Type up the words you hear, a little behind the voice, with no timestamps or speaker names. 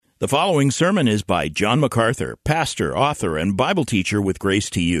The following sermon is by John MacArthur, pastor, author, and Bible teacher with Grace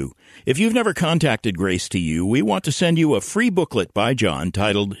to You. If you've never contacted Grace to You, we want to send you a free booklet by John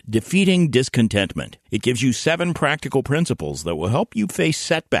titled Defeating Discontentment. It gives you 7 practical principles that will help you face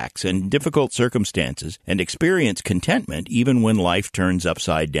setbacks and difficult circumstances and experience contentment even when life turns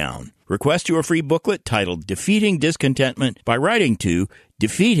upside down. Request your free booklet titled Defeating Discontentment by writing to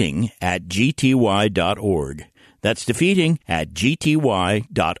defeating@gty.org. That's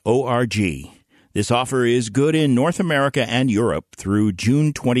defeating@gty.org. This offer is good in North America and Europe through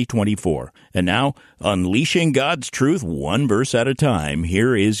June 2024. And now, unleashing God's truth one verse at a time,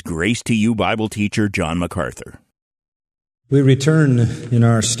 here is Grace to You Bible teacher John MacArthur. We return in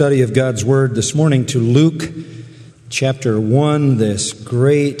our study of God's Word this morning to Luke chapter 1, this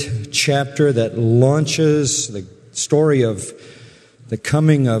great chapter that launches the story of the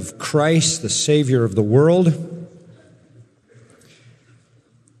coming of Christ, the Savior of the world.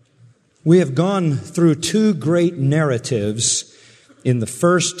 We have gone through 2 great narratives in the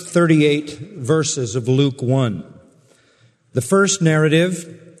first 38 verses of Luke 1. The first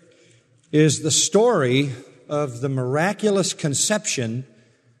narrative is the story of the miraculous conception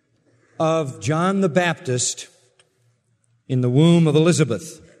of John the Baptist in the womb of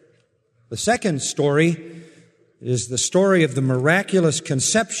Elizabeth. The second story is the story of the miraculous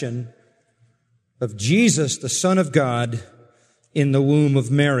conception of Jesus, the Son of God, in the womb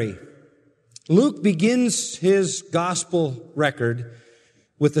of Mary. Luke begins his gospel record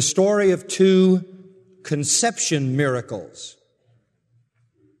with the story of 2 conception miracles.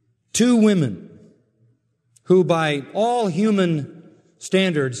 2 women who by all human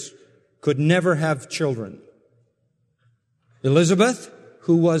standards could never have children. Elizabeth,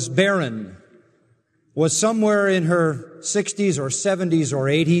 who was barren, was somewhere in her 60s or 70s or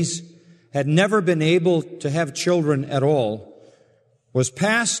 80s, had never been able to have children at all, was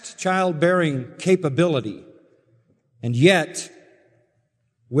past childbearing capability, and yet,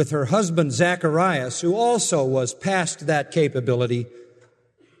 with her husband Zacharias, who also was past that capability,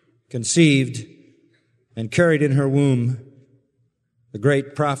 conceived and carried in her womb the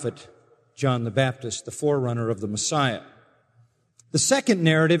great prophet John the Baptist, the forerunner of the Messiah. The second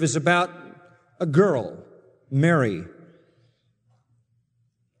narrative is about a girl, Mary,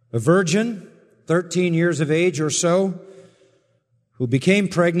 a virgin, 13 years of age or so, who became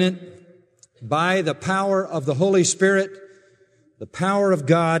pregnant by the power of the Holy Spirit, the power of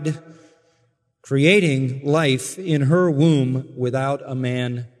God, creating life in her womb without a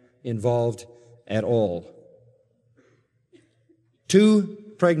man involved at all.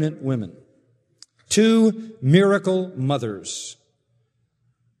 2 pregnant women, 2 miracle mothers.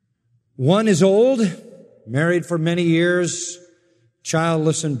 One is old, married for many years,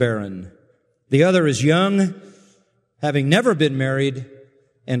 childless and barren. The other is young, having never been married,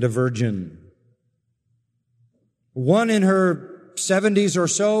 and a virgin. One in her 70s or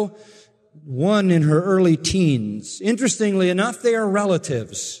so, one in her early teens. Interestingly enough, they are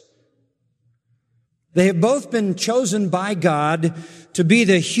relatives. They have both been chosen by God to be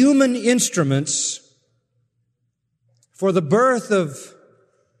the human instruments for the birth of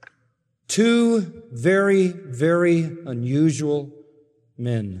 2 very, very unusual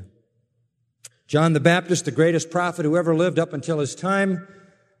men. John the Baptist, the greatest prophet who ever lived up until his time,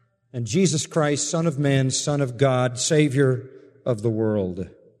 and Jesus Christ, Son of Man, Son of God, Savior of the world.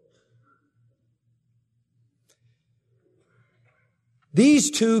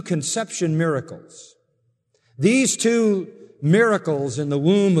 These 2 conception miracles, these 2 miracles in the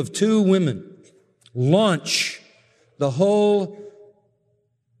womb of 2 women, launch the whole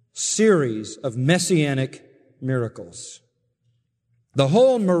series of messianic miracles. The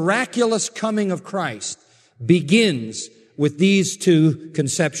whole miraculous coming of Christ begins with these 2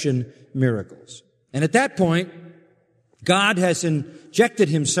 conception miracles. And at that point, God has injected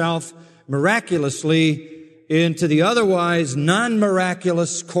himself miraculously into the otherwise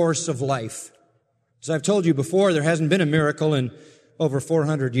non-miraculous course of life. As I've told you before, there hasn't been a miracle in over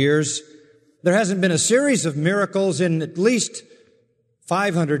 400 years. There hasn't been a series of miracles in at least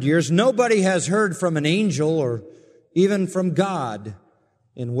 500 years. Nobody has heard from an angel or even from God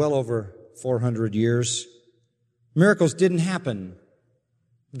in well over 400 years. Miracles didn't happen.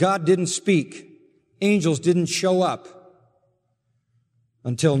 God didn't speak. Angels didn't show up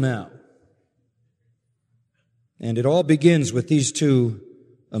until now. And it all begins with these 2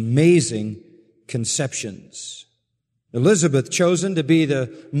 amazing conceptions. Elizabeth chosen to be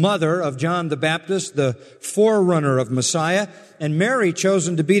the mother of John the Baptist, the forerunner of Messiah, and Mary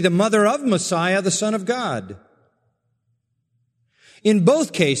chosen to be the mother of Messiah, the Son of God. In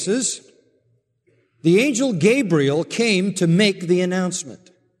both cases, the angel Gabriel came to make the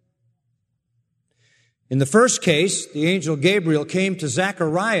announcement. In the first case, the angel Gabriel came to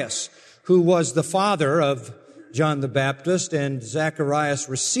Zacharias, who was the father of John the Baptist, and Zacharias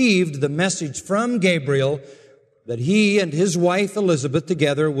received the message from Gabriel that he and his wife Elizabeth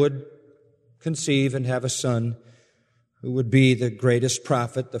together would conceive and have a son who would be the greatest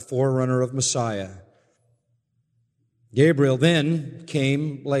prophet, the forerunner of Messiah. Gabriel then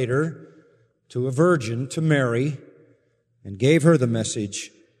came later to a virgin, to Mary, and gave her the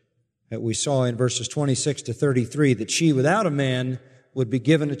message that we saw in verses 26 to 33, that she, without a man, would be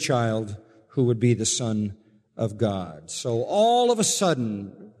given a child who would be the Son of God. So all of a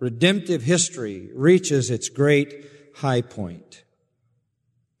sudden, redemptive history reaches its great high point.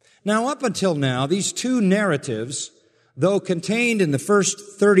 Now, up until now, these two narratives, though contained in the first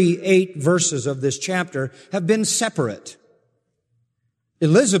 38 verses of this chapter, have been separate.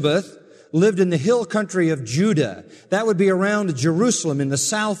 Elizabeth lived in the hill country of Judah. That would be around Jerusalem in the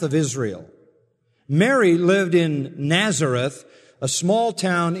south of Israel. Mary lived in Nazareth, a small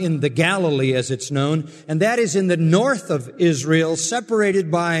town in the Galilee, as it's known, and that is in the north of Israel,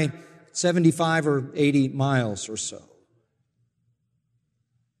 separated by 75 or 80 miles or so.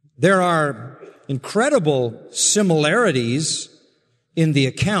 There are incredible similarities in the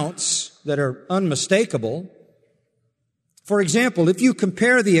accounts that are unmistakable. For example, if you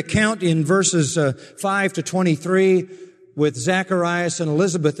compare the account in verses 5 to 23 with Zacharias and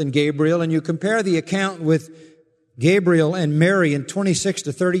Elizabeth and Gabriel, and you compare the account with Gabriel and Mary in 26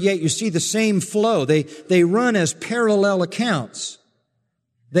 to 38, you see the same flow. They run as parallel accounts.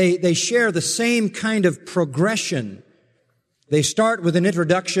 They share the same kind of progression. They start with an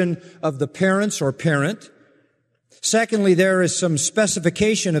introduction of the parents or parent. Secondly, there is some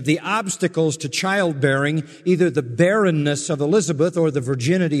specification of the obstacles to childbearing, either the barrenness of Elizabeth or the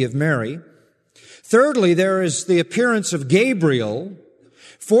virginity of Mary. Thirdly, there is the appearance of Gabriel.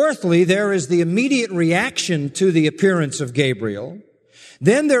 Fourthly, there is the immediate reaction to the appearance of Gabriel.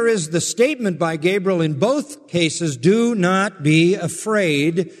 Then there is the statement by Gabriel in both cases, do not be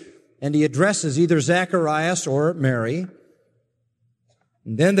afraid, and he addresses either Zacharias or Mary.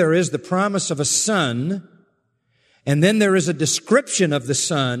 And then there is the promise of a son, and then there is a description of the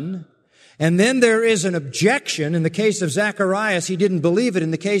son, and then there is an objection. In the case of Zacharias, he didn't believe it. In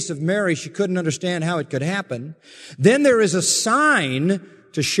the case of Mary, she couldn't understand how it could happen. Then there is a sign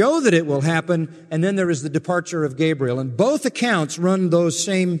to show that it will happen, and then there is the departure of Gabriel. And both accounts run those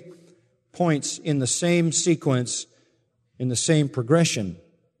same points in the same sequence, in the same progression.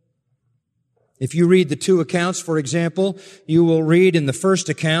 If you read the two accounts, for example, you will read in the first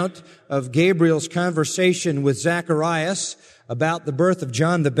account of Gabriel's conversation with Zacharias about the birth of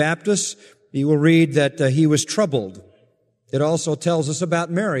John the Baptist, you will read that he was troubled. It also tells us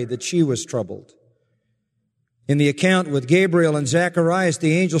about Mary, that she was troubled. In the account with Gabriel and Zacharias,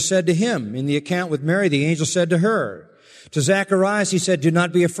 the angel said to him. In the account with Mary, the angel said to her. To Zacharias, he said, do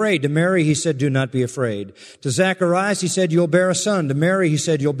not be afraid. To Mary, he said, do not be afraid. To Zacharias, he said, you'll bear a son. To Mary, he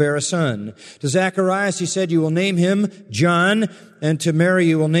said, you'll bear a son. To Zacharias, he said, you will name him John. And to Mary,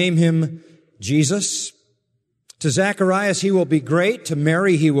 you will name him Jesus. To Zacharias, he will be great. To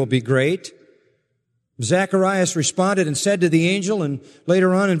Mary, he will be great. Zacharias responded and said to the angel, and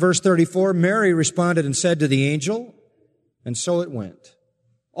later on in verse 34, Mary responded and said to the angel, and so it went.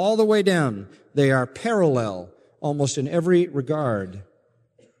 All the way down, they are parallel almost in every regard.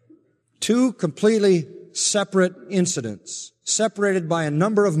 Two completely separate incidents, separated by a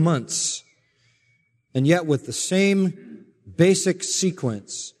number of months, and yet with the same basic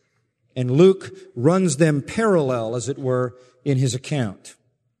sequence. And Luke runs them parallel, as it were, in his account.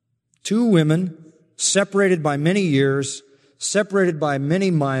 Two women, separated by many years, separated by many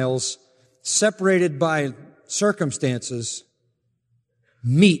miles, separated by circumstances,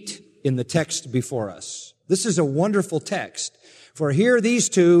 meet in the text before us. This is a wonderful text. For here these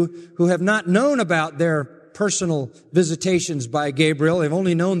two who have not known about their personal visitations by Gabriel, they've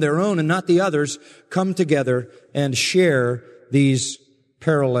only known their own and not the others, come together and share these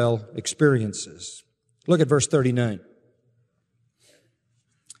parallel experiences. Look at verse 39.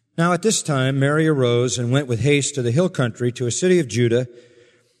 Now at this time Mary arose and went with haste to the hill country, to a city of Judah,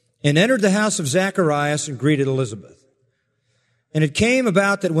 and entered the house of Zacharias and greeted Elizabeth. And it came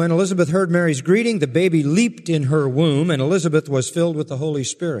about that when Elizabeth heard Mary's greeting, the baby leaped in her womb, and Elizabeth was filled with the Holy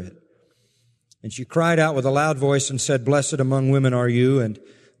Spirit. And she cried out with a loud voice and said, Blessed among women are you, and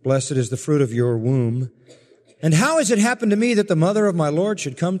blessed is the fruit of your womb. And how has it happened to me that the mother of my Lord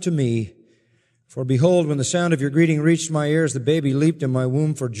should come to me? For behold, when the sound of your greeting reached my ears, the baby leaped in my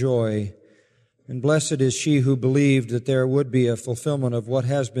womb for joy. And blessed is she who believed that there would be a fulfillment of what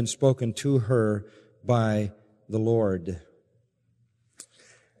has been spoken to her by the Lord.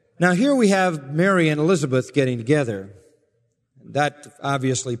 Now here we have Mary and Elizabeth getting together. That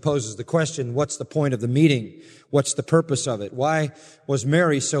obviously poses the question, what's the point of the meeting? What's the purpose of it? Why was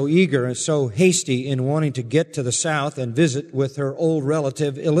Mary so eager and so hasty in wanting to get to the south and visit with her old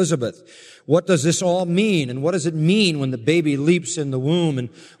relative Elizabeth? What does this all mean? And what does it mean when the baby leaps in the womb? And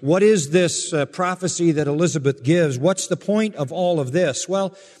what is this prophecy that Elizabeth gives? What's the point of all of this?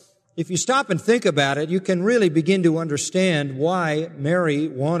 Well, if you stop and think about it, you can really begin to understand why Mary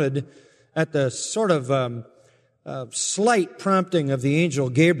wanted, at the sort of slight prompting of the angel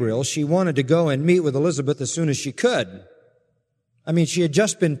Gabriel, she wanted to go and meet with Elizabeth as soon as she could. I mean, she had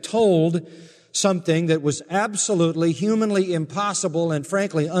just been told something that was absolutely humanly impossible and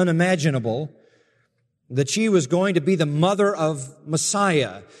frankly unimaginable, that she was going to be the mother of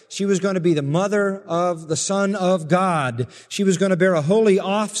Messiah. She was going to be the mother of the Son of God. She was going to bear a holy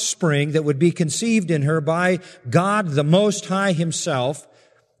offspring that would be conceived in her by God the Most High Himself,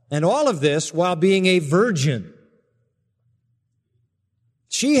 and all of this while being a virgin.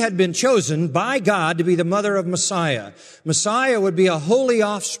 She had been chosen by God to be the mother of Messiah. Messiah would be a holy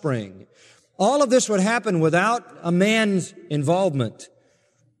offspring. All of this would happen without a man's involvement.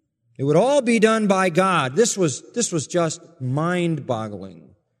 It would all be done by God. This was just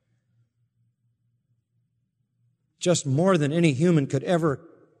mind-boggling. Just more than any human could ever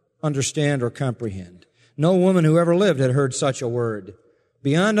understand or comprehend. No woman who ever lived had heard such a word.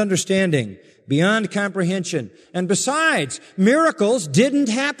 Beyond understanding, beyond comprehension. And besides, miracles didn't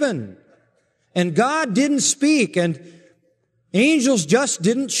happen. And God didn't speak. And angels just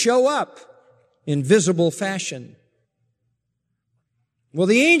didn't show up in visible fashion. Well,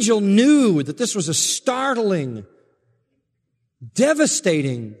 the angel knew that this was a startling,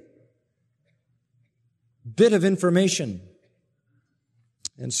 devastating bit of information.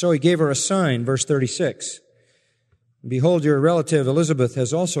 And so he gave her a sign, verse 36. Behold, your relative Elizabeth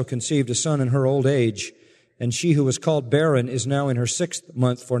has also conceived a son in her old age, and she who was called barren is now in her 6th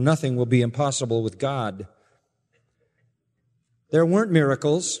month, for nothing will be impossible with God. There weren't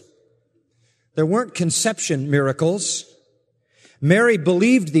miracles. There weren't conception miracles. Mary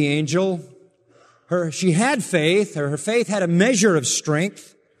believed the angel. She had faith. Her faith had a measure of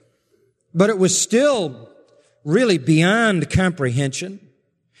strength, but it was still really beyond comprehension.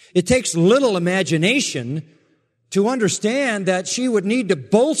 It takes little imagination to understand that she would need to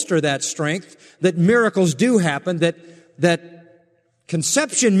bolster that strength, that miracles do happen, that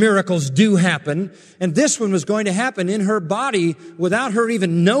conception miracles do happen, and this one was going to happen in her body without her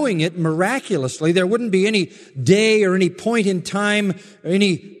even knowing it miraculously. There wouldn't be any day or any point in time or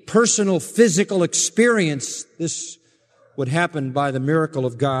any personal physical experience. This would happen by the miracle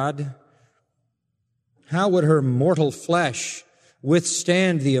of God. How would her mortal flesh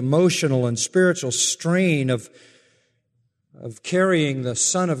withstand the emotional and spiritual strain of carrying the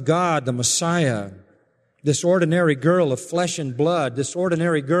Son of God, the Messiah, this ordinary girl of flesh and blood, this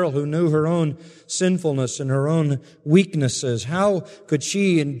ordinary girl who knew her own sinfulness and her own weaknesses? How could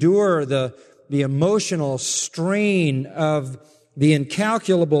she endure the emotional strain of the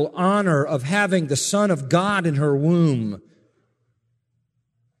incalculable honor of having the Son of God in her womb?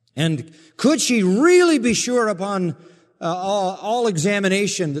 And could she really be sure upon all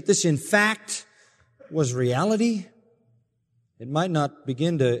examination that this in fact was reality? It might not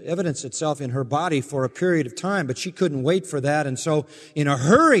begin to evidence itself in her body for a period of time, but she couldn't wait for that. And so in a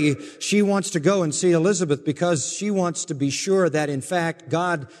hurry, she wants to go and see Elizabeth because she wants to be sure that in fact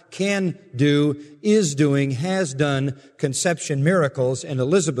God can do, is doing, has done conception miracles, and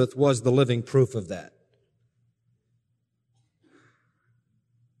Elizabeth was the living proof of that.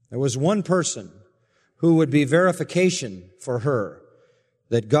 There was one person who would be verification for her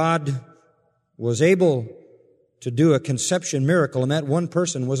that God was able to do a conception miracle, and that one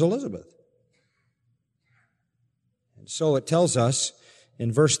person was Elizabeth. And so it tells us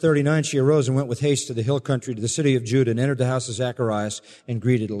in verse 39, she arose and went with haste to the hill country, to the city of Judah, and entered the house of Zacharias and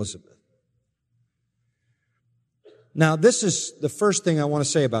greeted Elizabeth. Now, this is the first thing I want to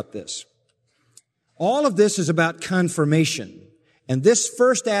say about this. All of this is about confirmation. And this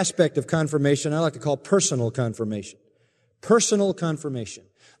first aspect of confirmation I like to call personal confirmation. Personal confirmation.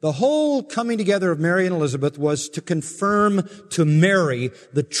 The whole coming together of Mary and Elizabeth was to confirm to Mary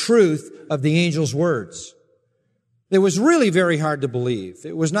the truth of the angel's words. It was really very hard to believe.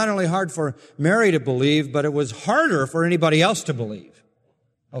 It was not only hard for Mary to believe, but it was harder for anybody else to believe.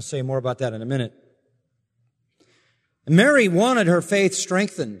 I'll say more about that in a minute. Mary wanted her faith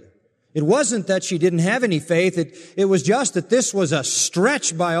strengthened. It wasn't that she didn't have any faith. It was just that this was a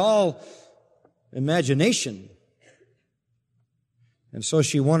stretch by all imagination. And so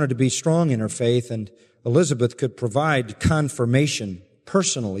she wanted to be strong in her faith, and Elizabeth could provide confirmation,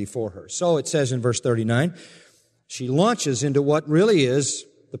 personally for her. So it says in verse 39, she launches into what really is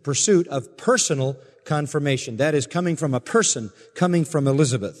the pursuit of personal confirmation. That is coming from a person, coming from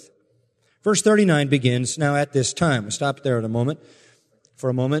Elizabeth. Verse 39 begins, now at this time. We'll stop there for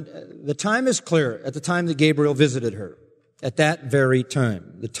a moment. The time is clear at the time that Gabriel visited her. At that very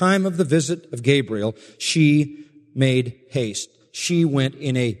time, the time of the visit of Gabriel, she made haste. She went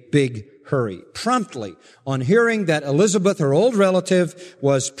in a big hurry. Promptly, on hearing that Elizabeth, her old relative,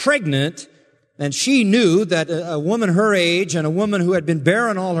 was pregnant, and she knew that a woman her age and a woman who had been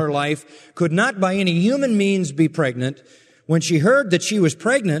barren all her life could not by any human means be pregnant. When she heard that she was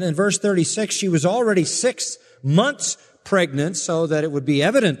pregnant, in verse 36, she was already 6 months pregnant, so that it would be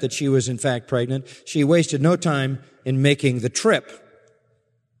evident that she was in fact pregnant. She wasted no time in making the trip.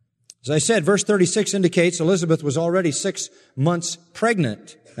 As I said, verse 36 indicates Elizabeth was already 6 months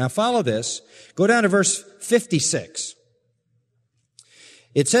pregnant. Now follow this. Go down to verse 56.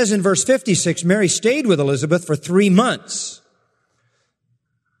 It says in verse 56, Mary stayed with Elizabeth for 3 months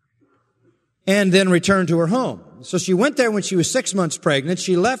and then returned to her home. So she went there when she was 6 months pregnant.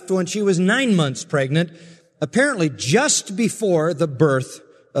 She left when she was 9 months pregnant, apparently just before the birth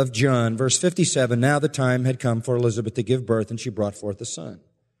of John. Verse 57, now the time had come for Elizabeth to give birth, and she brought forth a son.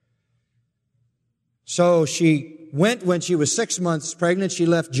 So she went when she was 6 months pregnant. She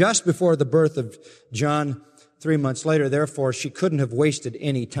left just before the birth of John 3 months later. Therefore, she couldn't have wasted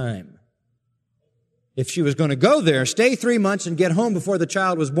any time. If she was going to go there, stay 3 months and get home before the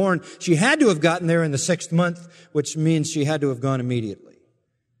child was born, she had to have gotten there in the 6th month, which means she had to have gone immediately.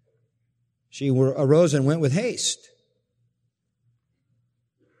 She arose and went with haste.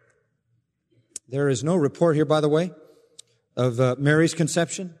 There is no report here, by the way, of Mary's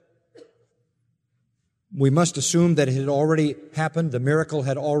conception. We must assume that it had already happened. The miracle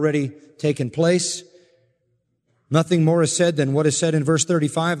had already taken place. Nothing more is said than what is said in verse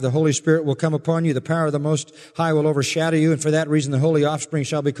 35. The Holy Spirit will come upon you. The power of the Most High will overshadow you. And for that reason, the holy offspring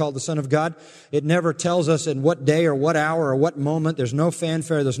shall be called the Son of God. It never tells us in what day or what hour or what moment. There's no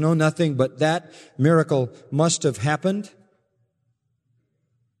fanfare. There's no nothing. But that miracle must have happened.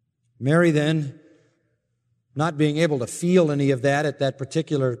 Mary then, not being able to feel any of that at that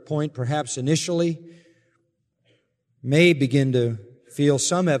particular point, perhaps initially, may begin to feel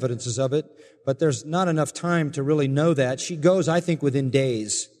some evidences of it, but there's not enough time to really know that. She goes, I think, within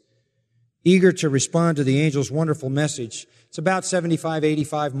days, eager to respond to the angel's wonderful message. It's about 75,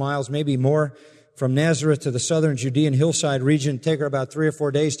 85 miles, maybe more, from Nazareth to the southern Judean hillside region. Take her about 3 or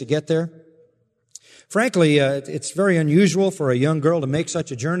 4 days to get there. Frankly, it's very unusual for a young girl to make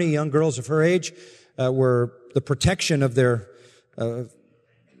such a journey. Young girls of her age were the protection of their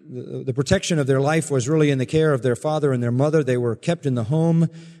life was really in the care of their father and their mother. They were kept in the home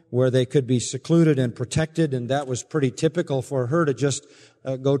where they could be secluded and protected, and that was pretty typical. For her to just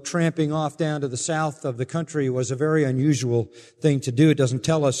go tramping off down to the south of the country was a very unusual thing to do. It doesn't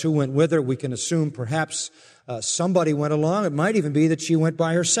tell us who went with her. We can assume perhaps somebody went along. It might even be that she went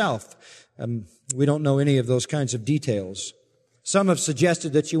by herself. We don't know any of those kinds of details. Some have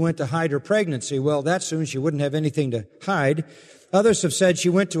suggested that she went to hide her pregnancy. Well, that soon she wouldn't have anything to hide. Others have said she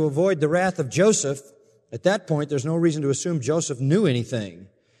went to avoid the wrath of Joseph. At that point, there's no reason to assume Joseph knew anything.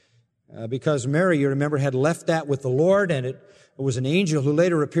 Because Mary, you remember, had left that with the Lord, and it was an angel who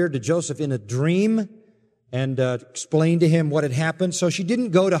later appeared to Joseph in a dream and explained to him what had happened. So she didn't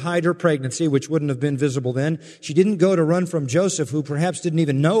go to hide her pregnancy, which wouldn't have been visible then. She didn't go to run from Joseph, who perhaps didn't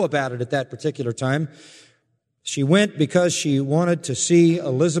even know about it at that particular time. She went because she wanted to see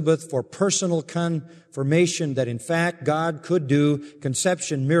Elizabeth for personal confirmation that in fact God could do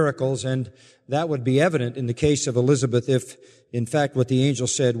conception miracles, and that would be evident in the case of Elizabeth if in fact what the angel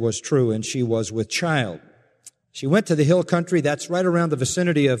said was true and she was with child. She went to the hill country. That's right around the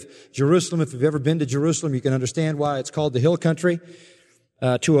vicinity of Jerusalem. If you've ever been to Jerusalem, you can understand why it's called the hill country.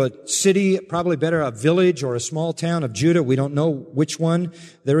 To a city, probably better a village or a small town of Judah. We don't know which one.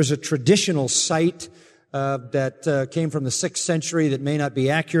 There is a traditional site that came from the 6th century that may not be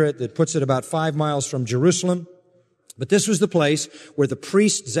accurate, that puts it about 5 miles from Jerusalem. But this was the place where the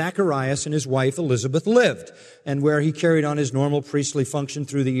priest Zacharias and his wife Elizabeth lived, and where he carried on his normal priestly function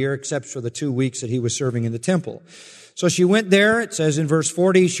through the year, except for the 2 weeks that he was serving in the temple. So she went there, it says in verse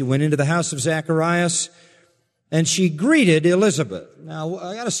 40, she went into the house of Zacharias, and she greeted Elizabeth. Now,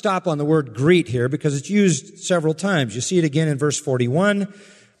 I got to stop on the word greet here because it's used several times. You see it again in verse 41.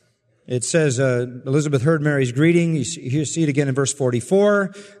 It says, Elizabeth heard Mary's greeting. You see it again in verse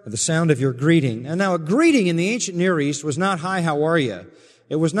 44, the sound of your greeting. And now a greeting in the ancient Near East was not, hi, how are you?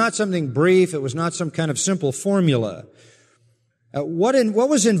 It was not something brief. It was not some kind of simple formula. What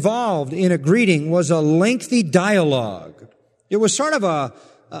was involved in a greeting was a lengthy dialogue. It was sort of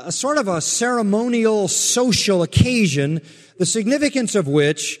a ceremonial social occasion, the significance of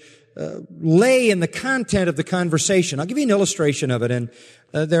which lay in the content of the conversation. I'll give you an illustration of it, and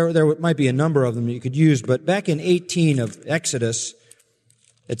there might be a number of them you could use, but back in 18 of Exodus,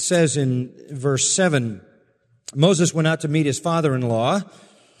 it says in verse 7, Moses went out to meet his father-in-law,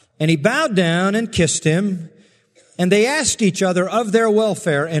 and he bowed down and kissed him, and they asked each other of their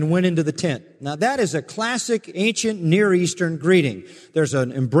welfare and went into the tent. Now that is a classic ancient Near Eastern greeting. There's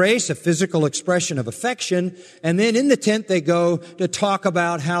an embrace, a physical expression of affection, and then in the tent they go to talk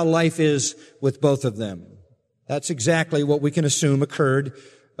about how life is with both of them. That's exactly what we can assume occurred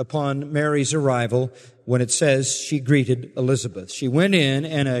upon Mary's arrival when it says she greeted Elizabeth. She went in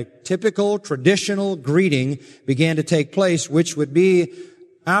and a typical traditional greeting began to take place, which would be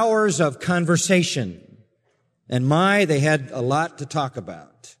hours of conversation. And they had a lot to talk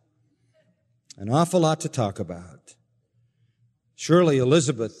about. An awful lot to talk about. Surely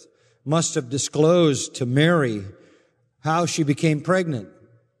Elizabeth must have disclosed to Mary how she became pregnant,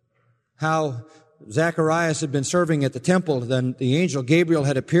 how Zacharias had been serving at the temple. Then the angel Gabriel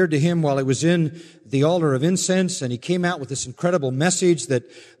had appeared to him while he was in the altar of incense, and he came out with this incredible message that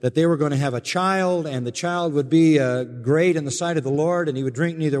they were going to have a child, and the child would be great in the sight of the Lord, and he would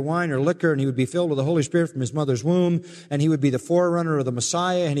drink neither wine or liquor, and he would be filled with the Holy Spirit from his mother's womb, and he would be the forerunner of the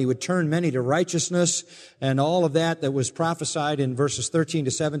Messiah, and he would turn many to righteousness, and all of that was prophesied in verses 13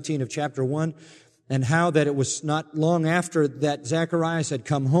 to 17 of chapter 1. And how that it was not long after that Zacharias had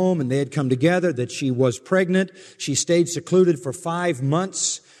come home and they had come together that she was pregnant. She stayed secluded for 5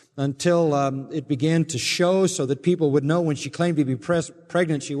 months until it began to show so that people would know when she claimed to be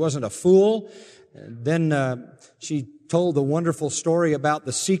pregnant she wasn't a fool. And then she told the wonderful story about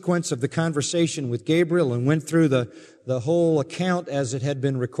the sequence of the conversation with Gabriel and went through the whole account as it had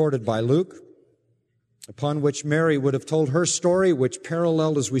been recorded by Luke. Upon which Mary would have told her story, which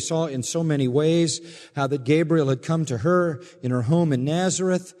paralleled, as we saw, in so many ways, how that Gabriel had come to her in her home in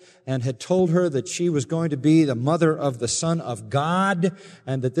Nazareth and had told her that she was going to be the mother of the Son of God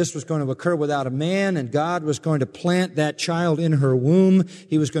and that this was going to occur without a man and God was going to plant that child in her womb.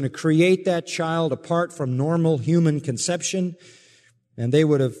 He was going to create that child apart from normal human conception, and they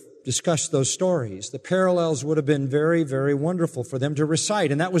would have discussed those stories. The parallels would have been very, very wonderful for them to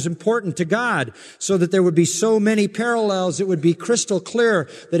recite, and that was important to God, so that there would be so many parallels, it would be crystal clear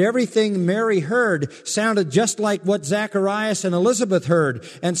that everything Mary heard sounded just like what Zacharias and Elizabeth heard.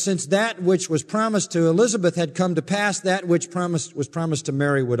 And since that which was promised to Elizabeth had come to pass, that which was promised to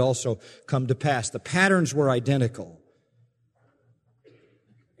Mary would also come to pass. The patterns were identical.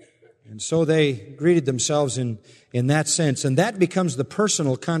 And so they greeted themselves in that sense. And that becomes the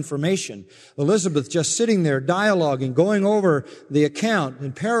personal confirmation. Elizabeth just sitting there dialoguing, going over the account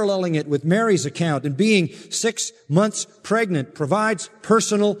and paralleling it with Mary's account and being 6 months pregnant provides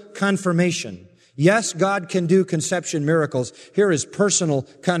personal confirmation. Yes, God can do conception miracles. Here is personal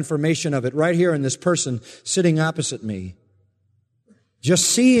confirmation of it right here in this person sitting opposite me. Just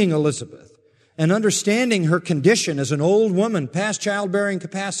seeing Elizabeth and understanding her condition as an old woman past childbearing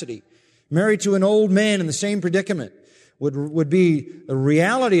capacity, married to an old man in the same predicament, would be the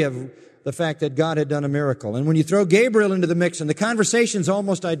reality of the fact that God had done a miracle. And when you throw Gabriel into the mix and the conversation's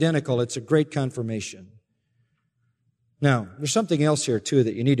almost identical, it's a great confirmation. Now, there's something else here too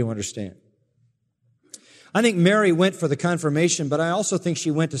that you need to understand. I think Mary went for the confirmation, but I also think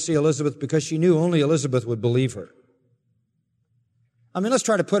she went to see Elizabeth because she knew only Elizabeth would believe her. I mean, let's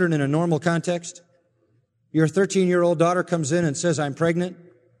try to put it in a normal context. Your 13-year-old daughter comes in and says, "I'm pregnant."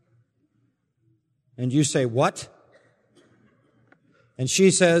 And you say, "What?" And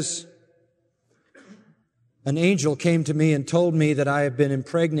she says, "An angel came to me and told me that I have been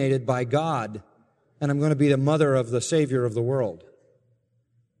impregnated by God and I'm going to be the mother of the Savior of the world."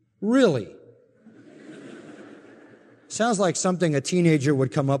 Really? Sounds like something a teenager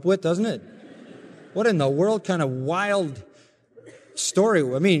would come up with, doesn't it? What in the world kind of wild story?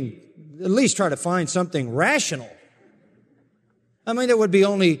 I mean, at least try to find something rational. I mean, there would be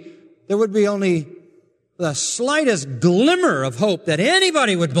only the slightest glimmer of hope that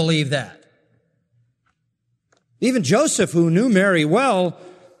anybody would believe that. Even Joseph, who knew Mary well,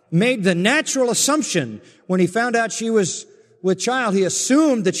 made the natural assumption when he found out she was with child. He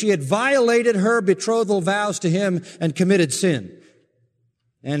assumed that she had violated her betrothal vows to him and committed sin.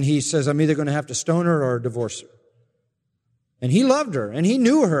 And he says, "I'm either going to have to stone her or divorce her." And he loved her, and he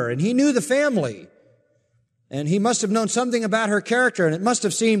knew her, and he knew the family. And he must have known something about her character, and it must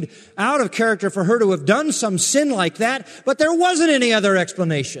have seemed out of character for her to have done some sin like that, but there wasn't any other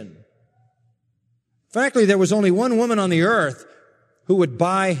explanation. Frankly, there was only one woman on the earth who would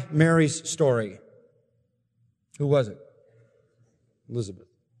buy Mary's story. Who was it? Elizabeth.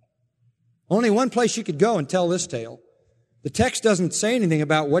 Only one place she could go and tell this tale. The text doesn't say anything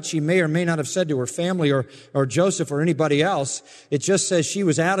about what she may or may not have said to her family or Joseph or anybody else. It just says she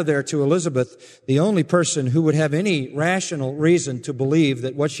was out of there to Elizabeth, the only person who would have any rational reason to believe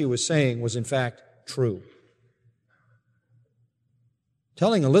that what she was saying was in fact true.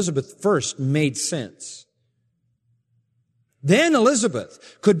 Telling Elizabeth first made sense. Then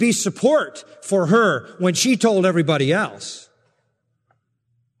Elizabeth could be support for her when she told everybody else.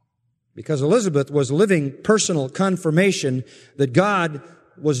 Because Elizabeth was living personal confirmation that God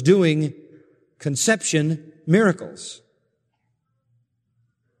was doing conception miracles.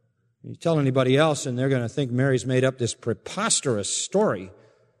 You tell anybody else and they're going to think Mary's made up this preposterous story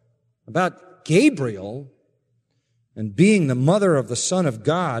about Gabriel and being the mother of the Son of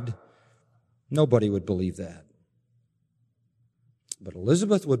God. Nobody would believe that. But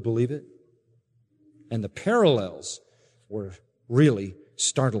Elizabeth would believe it. And the parallels were really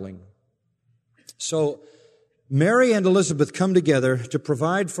startling. So Mary and Elizabeth come together to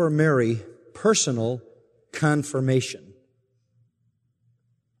provide for Mary personal confirmation.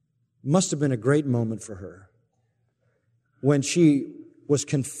 Must have been a great moment for her when she was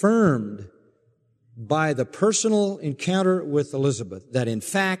confirmed by the personal encounter with Elizabeth that in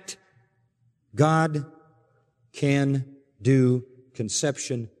fact God can do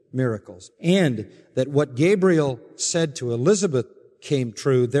conception miracles, and that what Gabriel said to Elizabeth came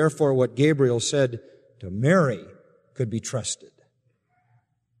true. Therefore, what Gabriel said to Mary could be trusted.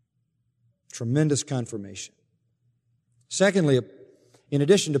 Tremendous confirmation. Secondly, in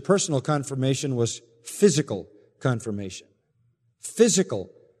addition to personal confirmation, was physical confirmation.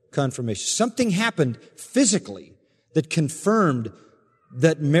 Physical confirmation. Something happened physically that confirmed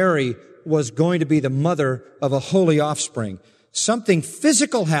that Mary was going to be the mother of a holy offspring. Something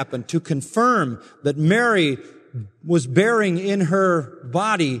physical happened to confirm that Mary was bearing in her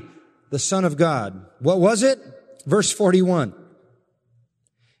body the Son of God. What was it? Verse 41.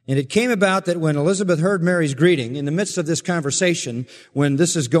 And it came about that when Elizabeth heard Mary's greeting, in the midst of this conversation, when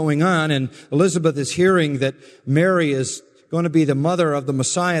this is going on and Elizabeth is hearing that Mary is going to be the mother of the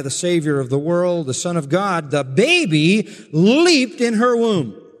Messiah, the Savior of the world, the Son of God, the baby leaped in her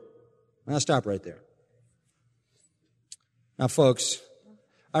womb. Now stop right there. Now folks,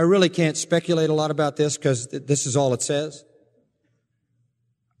 I really can't speculate a lot about this because this is all it says.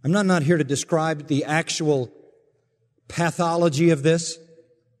 I'm not here to describe the actual pathology of this.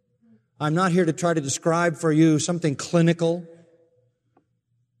 I'm not here to try to describe for you something clinical.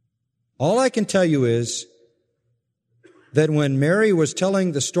 All I can tell you is that when Mary was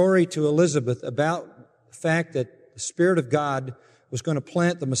telling the story to Elizabeth about the fact that the Spirit of God was going to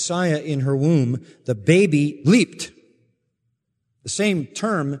plant the Messiah in her womb, the baby leaped. The same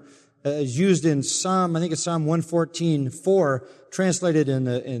term is used in Psalm 114:4, translated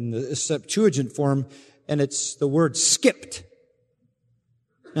in the Septuagint form, and it's the word skipped.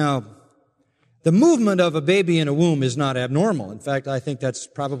 Now, the movement of a baby in a womb is not abnormal. In fact, I think that's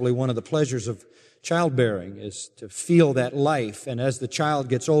probably one of the pleasures of childbearing, is to feel that life. And as the child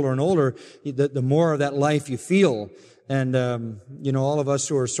gets older and older, the more of that life you feel. And, all of us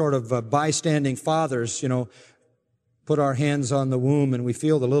who are sort of bystanding fathers, put our hands on the womb and we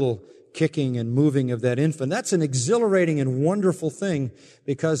feel the little kicking and moving of that infant. That's an exhilarating and wonderful thing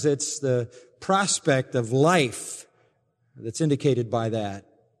because it's the prospect of life that's indicated by that.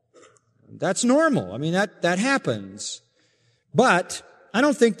 That's normal. I mean, that happens. But I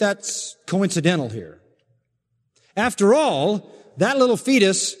don't think that's coincidental here. After all, that little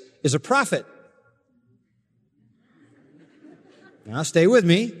fetus is a prophet. Now, stay with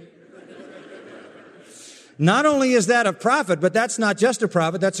me. Not only is that a prophet, but that's not just a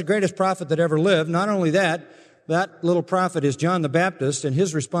prophet. That's the greatest prophet that ever lived. Not only that little prophet is John the Baptist, and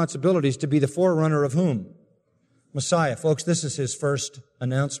his responsibility is to be the forerunner of whom? Messiah. Folks, this is his first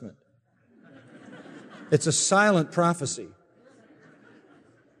announcement. It's a silent prophecy.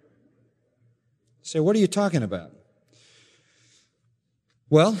 Say, what are you talking about?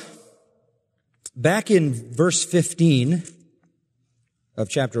 Well, back in verse 15 of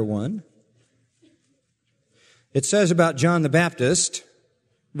chapter 1, it says about John the Baptist,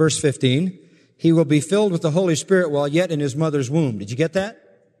 verse 15, he will be filled with the Holy Spirit while yet in his mother's womb. Did you get that?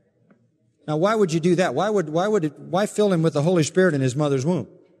 Now, why would you do that? Why fill him with the Holy Spirit in his mother's womb?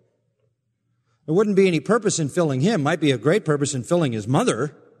 There wouldn't be any purpose in filling him. Might be a great purpose in filling his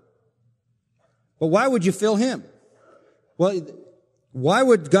mother. But why would you fill him? Well, why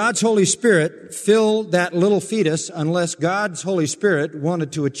would God's Holy Spirit fill that little fetus unless God's Holy Spirit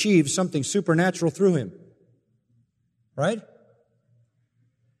wanted to achieve something supernatural through him? Right?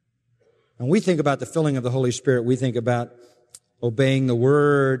 When we think about the filling of the Holy Spirit, we think about obeying the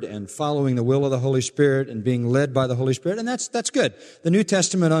Word and following the will of the Holy Spirit and being led by the Holy Spirit, and that's good. The New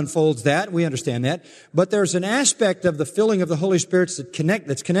Testament unfolds that. We understand that. But there's an aspect of the filling of the Holy Spirit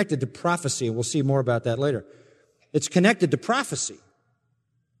that's connected to prophecy, and we'll see more about that later. It's connected to prophecy.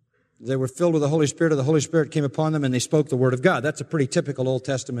 They were filled with the Holy Spirit came upon them, and they spoke the Word of God. That's a pretty typical Old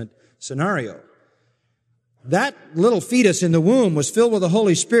Testament scenario. That little fetus in the womb was filled with the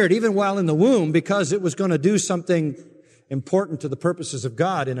Holy Spirit even while in the womb because it was going to do something important to the purposes of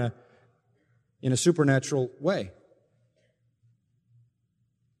God in a supernatural way.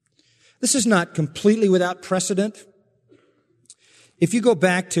 This is not completely without precedent. If you go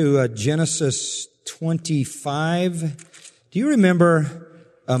back to Genesis 25, do you remember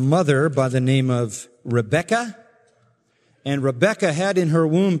a mother by the name of Rebekah? And Rebekah had in her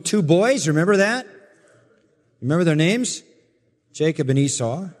womb 2 boys. Remember that? Remember their names? Jacob and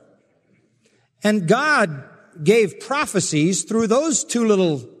Esau. And God gave prophecies through those 2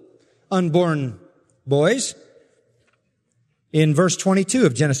 little unborn boys in verse 22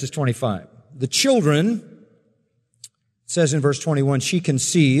 of Genesis 25. The children, it says in verse 21, she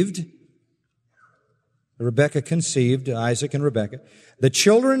conceived. Rebekah conceived, Isaac and Rebekah. The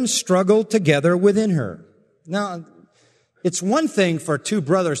children struggled together within her. Now, it's one thing for 2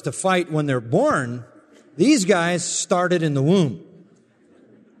 brothers to fight when they're born. These guys started in the womb.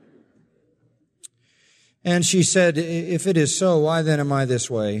 And she said, if it is so, why then am I this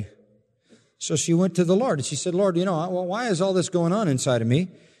way? So she went to the Lord and she said, Lord, why is all this going on inside of me?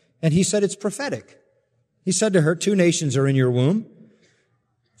 And he said, it's prophetic. He said to her, 2 nations are in your womb.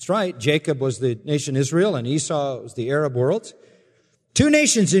 That's right. Jacob was the nation Israel and Esau was the Arab world. 2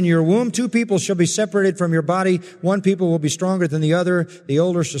 nations in your womb, 2 people shall be separated from your body. 1 people will be stronger than the other. The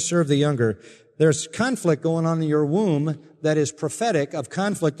older shall serve the younger. There's conflict going on in your womb that is prophetic of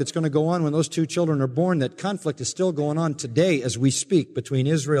conflict that's going to go on when those 2 children are born. That conflict is still going on today as we speak between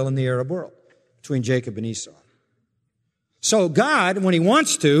Israel and the Arab world, between Jacob and Esau. So God, when He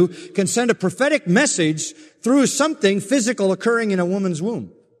wants to, can send a prophetic message through something physical occurring in a woman's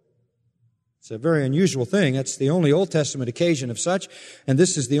womb. It's a very unusual thing. That's the only Old Testament occasion of such, and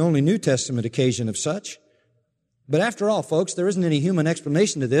this is the only New Testament occasion of such. But after all, folks, there isn't any human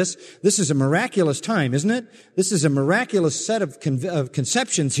explanation to this. This is a miraculous time, isn't it? This is a miraculous set of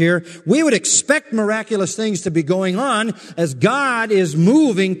conceptions here. We would expect miraculous things to be going on as God is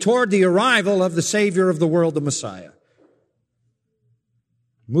moving toward the arrival of the Savior of the world, the Messiah.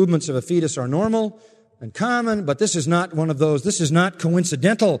 Movements of a fetus are normal and common, but this is not one of those. This is not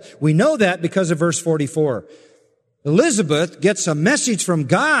coincidental. We know that because of verse 44. Elizabeth gets a message from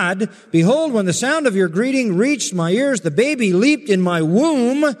God. Behold, when the sound of your greeting reached my ears, the baby leaped in my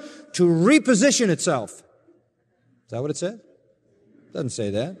womb to reposition itself. Is that what it said? It doesn't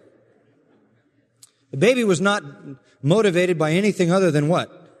say that. The baby was not motivated by anything other than what?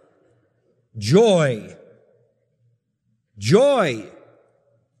 Joy. Joy.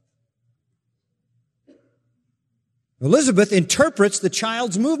 Elizabeth interprets the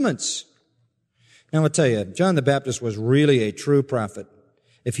child's movements. Now, I'll tell you, John the Baptist was really a true prophet.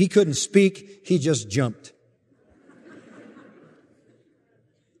 If he couldn't speak, he just jumped.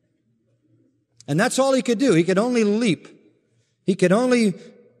 And that's all he could do. He could only leap. He could only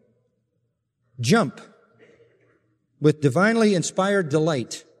jump with divinely inspired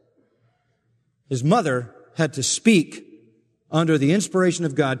delight. His mother had to speak under the inspiration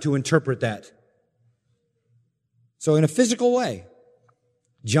of God to interpret that. So in a physical way,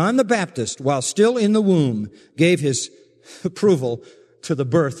 John the Baptist, while still in the womb, gave his approval to the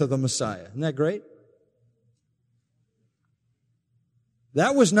birth of the Messiah. Isn't that great?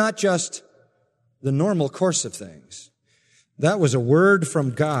 That was not just the normal course of things. That was a word from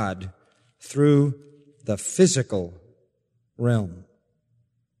God through the physical realm.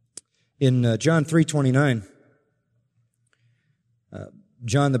 In John 3:29,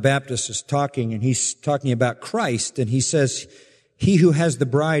 John the Baptist is talking, and he's talking about Christ, and he says, he who has the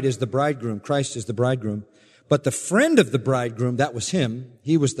bride is the bridegroom. Christ is the bridegroom. But the friend of the bridegroom, that was him.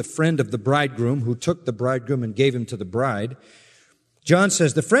 He was the friend of the bridegroom who took the bridegroom and gave him to the bride. John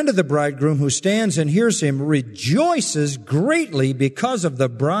says, the friend of the bridegroom who stands and hears him rejoices greatly because of the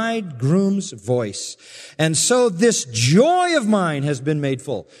bridegroom's voice. And so this joy of mine has been made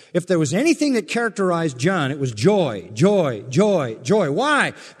full. If there was anything that characterized John, it was joy, joy, joy, joy.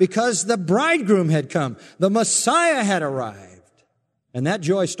 Why? Because the bridegroom had come. The Messiah had arrived. And that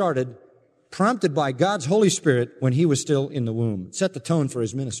joy started, prompted by God's Holy Spirit when he was still in the womb. It set the tone for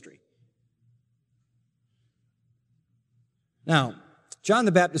his ministry. Now, John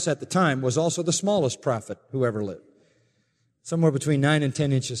the Baptist at the time was also the smallest prophet who ever lived. Somewhere between 9 and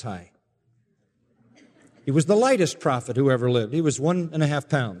 10 inches high. He was the lightest prophet who ever lived. He was 1.5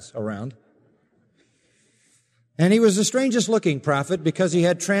 pounds around. And he was the strangest looking prophet because he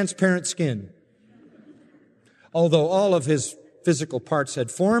had transparent skin. Although all of his physical parts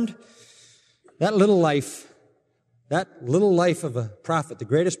had formed, that little life of a prophet, the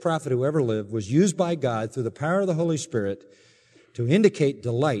greatest prophet who ever lived, was used by God through the power of the Holy Spirit to indicate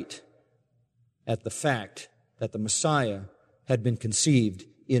delight at the fact that the Messiah had been conceived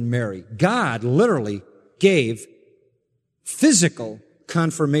in Mary. God literally gave physical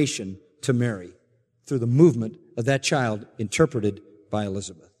confirmation to Mary through the movement of that child interpreted by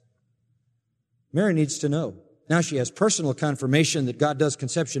Elizabeth. Mary needs to know. Now she has personal confirmation that God does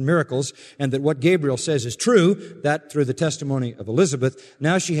conception miracles and that what Gabriel says is true, that through the testimony of Elizabeth.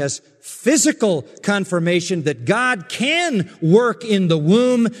 Now she has physical confirmation that God can work in the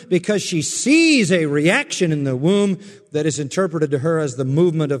womb because she sees a reaction in the womb that is interpreted to her as the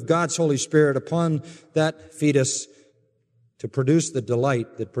movement of God's Holy Spirit upon that fetus to produce the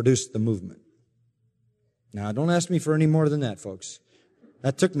delight that produced the movement. Now, don't ask me for any more than that, folks.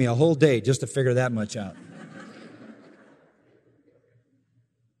 That took me a whole day just to figure that much out.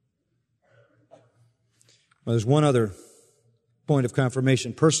 Well, there's one other point of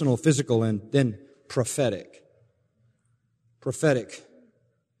confirmation, personal, physical, and then prophetic. Prophetic.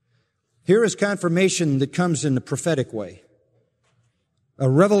 Here is confirmation that comes in the prophetic way. A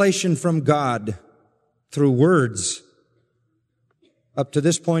revelation from God through words. Up to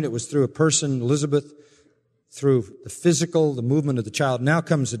this point, it was through a person, Elizabeth, through the physical, the movement of the child. Now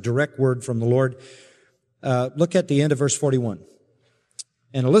comes a direct word from the Lord. Look at the end of verse 41.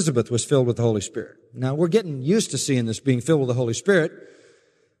 And Elizabeth was filled with the Holy Spirit. Now, we're getting used to seeing this being filled with the Holy Spirit.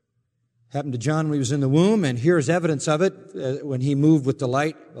 Happened to John when he was in the womb, and here's evidence of it when he moved with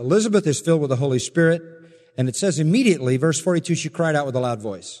delight. Elizabeth is filled with the Holy Spirit, and it says immediately, verse 42, she cried out with a loud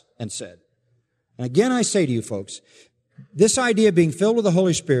voice and said, and again I say to you folks, this idea of being filled with the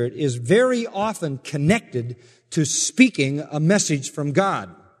Holy Spirit is very often connected to speaking a message from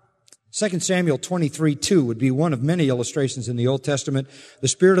God. 2 Samuel 23:2 would be one of many illustrations in the Old Testament. The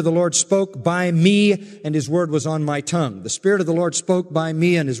Spirit of the Lord spoke by me, and His word was on my tongue. The Spirit of the Lord spoke by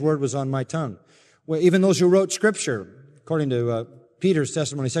me, and His word was on my tongue. Well, even those who wrote Scripture, according to Peter's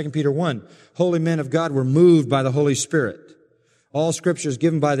testimony, 2 Peter 1, holy men of God were moved by the Holy Spirit. All Scripture is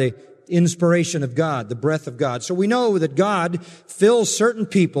given by the inspiration of God, the breath of God. So we know that God fills certain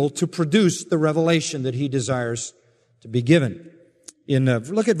people to produce the revelation that He desires to be given.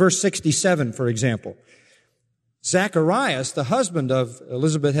 Look at verse 67, for example. Zacharias, the husband of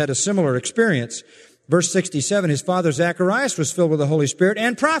Elizabeth, had a similar experience. Verse 67, his father Zacharias was filled with the Holy Spirit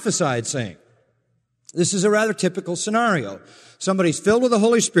and prophesied, saying, this is a rather typical scenario. Somebody's filled with the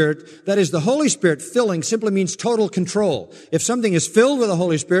Holy Spirit. That is, the Holy Spirit filling simply means total control. If something is filled with the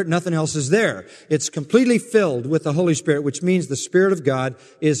Holy Spirit, nothing else is there. It's completely filled with the Holy Spirit, which means the Spirit of God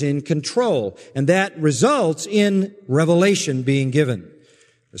is in control. And that results in revelation being given.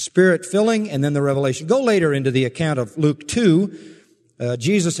 The Spirit filling and then the revelation. Go later into the account of Luke 2.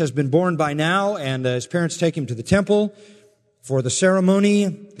 Jesus has been born by now, and his parents take him to the temple for the ceremony,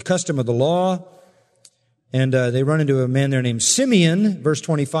 the custom of the law. And they run into a man there named Simeon. Verse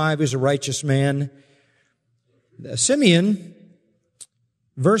 25 is a righteous man. Simeon,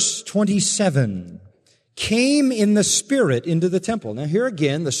 verse 27, came in the Spirit into the temple. Now here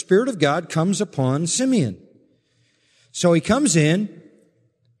again, the Spirit of God comes upon Simeon. So he comes in.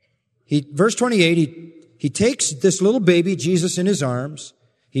 Verse 28, he takes this little baby, Jesus, in his arms.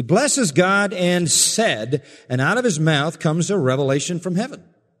 He blesses God and said, and out of his mouth comes a revelation from heaven.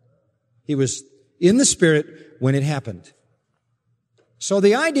 He was in the Spirit when it happened. So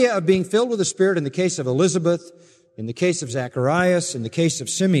the idea of being filled with the Spirit in the case of Elizabeth, in the case of Zacharias, in the case of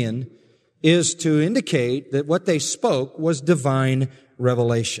Simeon, is to indicate that what they spoke was divine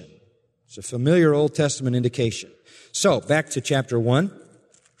revelation. It's a familiar Old Testament indication. So, back to chapter 1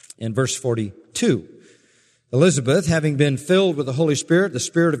 and verse 42. Elizabeth, having been filled with the Holy Spirit, the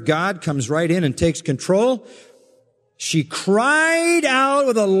Spirit of God comes right in and takes control. She cried out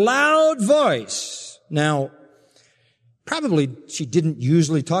with a loud voice. Now, probably she didn't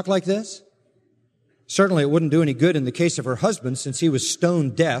usually talk like this. Certainly it wouldn't do any good in the case of her husband, since he was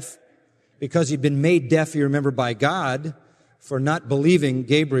stone deaf, because he'd been made deaf, you remember, by God for not believing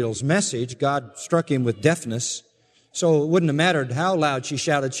Gabriel's message. God struck him with deafness. So it wouldn't have mattered how loud she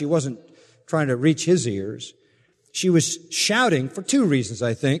shouted. She wasn't trying to reach his ears. She was shouting for two reasons,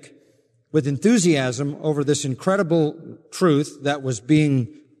 I think. With enthusiasm over this incredible truth that was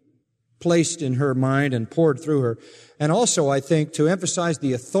being placed in her mind and poured through her. And also, I think, to emphasize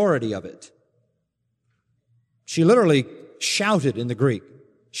the authority of it. She literally shouted in the Greek.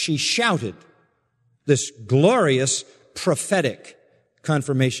 She shouted. This glorious prophetic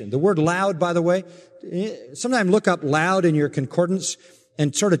confirmation. The word loud, by the way, sometimes look up loud in your concordance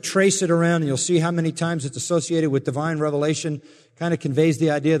and sort of trace it around, and you'll see how many times it's associated with divine revelation. Kind of conveys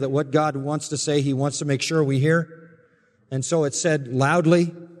the idea that what God wants to say, He wants to make sure we hear. And so it's said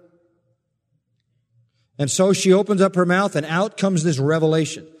loudly. And so she opens up her mouth, and out comes this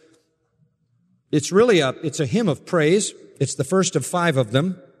revelation. It's really it's a hymn of praise. It's the first of 5 of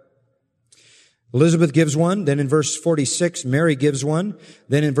them. Elizabeth gives one. Then in verse 46, Mary gives one.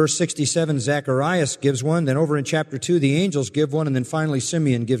 Then in verse 67, Zacharias gives one. Then over in chapter 2, the angels give one. And then finally,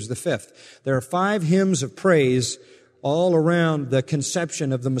 Simeon gives the 5th. There are 5 hymns of praise all around the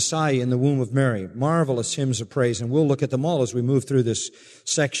conception of the Messiah in the womb of Mary. Marvelous hymns of praise. And we'll look at them all as we move through this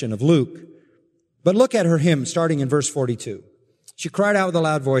section of Luke. But look at her hymn starting in verse 42. She cried out with a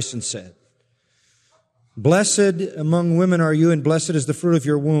loud voice and said, "Blessed among women are you, and blessed is the fruit of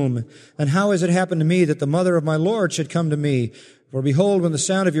your womb. And how has it happened to me that the mother of my Lord should come to me? For behold, when the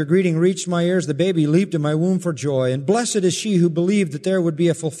sound of your greeting reached my ears, the baby leaped in my womb for joy. And blessed is she who believed that there would be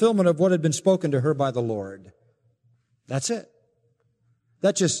a fulfillment of what had been spoken to her by the Lord." That's it.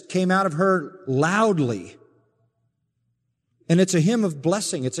 That just came out of her loudly. And it's a hymn of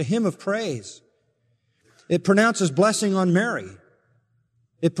blessing. It's a hymn of praise. It pronounces blessing on Mary.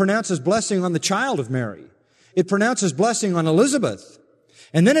 It pronounces blessing on the child of Mary. It pronounces blessing on Elizabeth.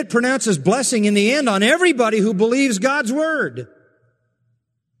 And then it pronounces blessing in the end on everybody who believes God's word.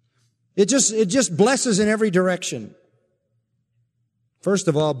 It just blesses in every direction. First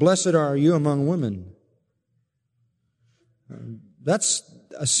of all, blessed are you among women. That's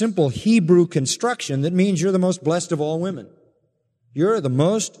a simple Hebrew construction that means you're the most blessed of all women. You're the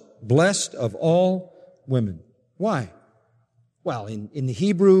most blessed of all women. Why? Well, in the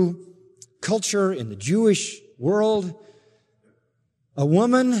Hebrew culture, in the Jewish world, a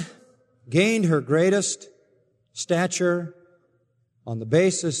woman gained her greatest stature on the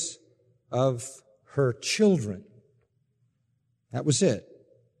basis of her children. That was it.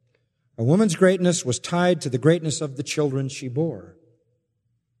 A woman's greatness was tied to the greatness of the children she bore.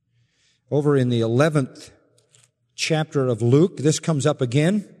 Over in the 11th chapter of Luke, this comes up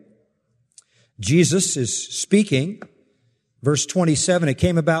again. Jesus is speaking. Verse 27, it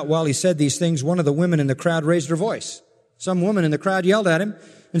came about while he said these things, one of the women in the crowd raised her voice. Some woman in the crowd yelled at him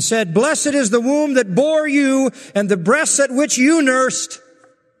and said, "Blessed is the womb that bore you and the breasts at which you nursed."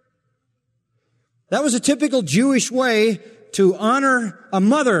 That was a typical Jewish way to honor a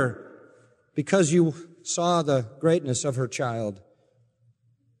mother because you saw the greatness of her child.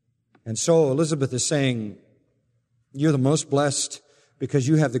 And so Elizabeth is saying, you're the most blessed because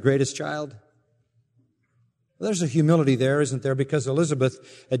you have the greatest child. Well, there's a humility there, isn't there? Because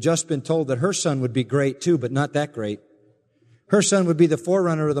Elizabeth had just been told that her son would be great too, but not that great. Her son would be the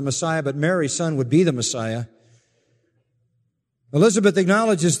forerunner of the Messiah, but Mary's son would be the Messiah. Elizabeth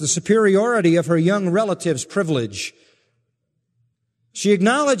acknowledges the superiority of her young relative's privilege. She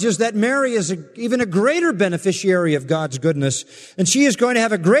acknowledges that Mary is even a greater beneficiary of God's goodness, and she is going to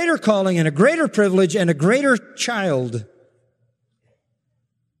have a greater calling and a greater privilege and a greater child.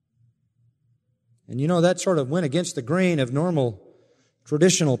 And you know, that sort of went against the grain of normal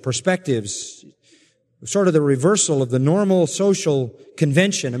traditional perspectives, sort of the reversal of the normal social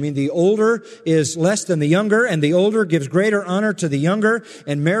convention. I mean, the older is less than the younger, and the older gives greater honor to the younger,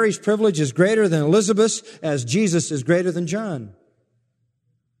 and Mary's privilege is greater than Elizabeth's, as Jesus is greater than John.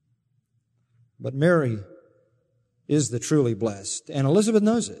 But Mary is the truly blessed, and Elizabeth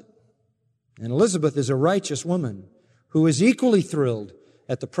knows it. And Elizabeth is a righteous woman who is equally thrilled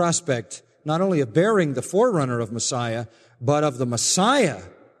at the prospect not only of bearing the forerunner of Messiah, but of the Messiah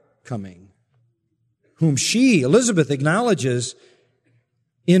coming, whom she, Elizabeth, acknowledges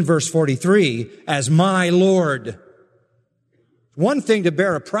in verse 43 as my Lord. One thing to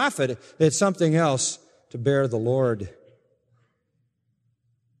bear a prophet, it's something else to bear the Lord.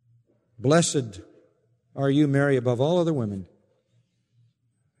 Blessed are you, Mary, above all other women.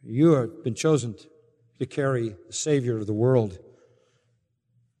 You have been chosen to carry the Savior of the world.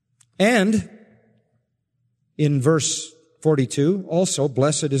 And in verse 42, also,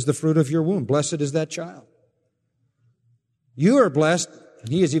 blessed is the fruit of your womb. Blessed is that child. You are blessed, and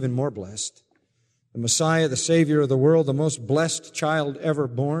he is even more blessed. The Messiah, the Savior of the world, the most blessed child ever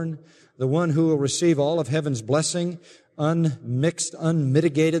born, the one who will receive all of heaven's blessing, unmixed,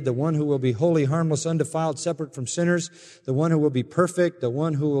 unmitigated, the one who will be holy, harmless, undefiled, separate from sinners, the one who will be perfect, the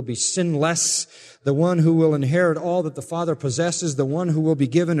one who will be sinless, the one who will inherit all that the Father possesses, the one who will be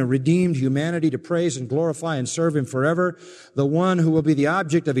given a redeemed humanity to praise and glorify and serve Him forever, the one who will be the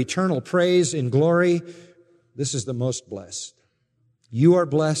object of eternal praise in glory. This is the most blessed. You are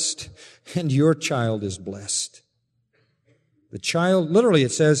blessed, and your child is blessed. The child, literally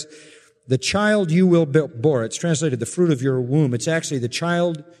it says, the child you will bear. It's translated the fruit of your womb. It's actually the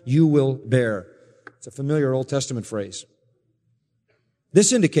child you will bear. It's a familiar Old Testament phrase.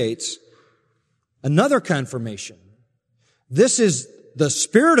 This indicates another confirmation. This is the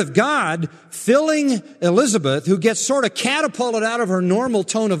Spirit of God filling Elizabeth, who gets sort of catapulted out of her normal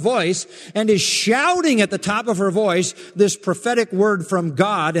tone of voice and is shouting at the top of her voice this prophetic word from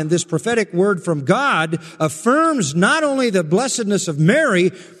God. And this prophetic word from God affirms not only the blessedness of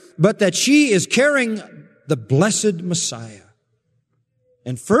Mary, but that she is carrying the blessed Messiah.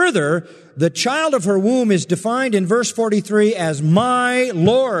 And further, the child of her womb is defined in verse 43 as my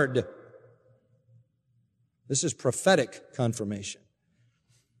Lord. This is prophetic confirmation.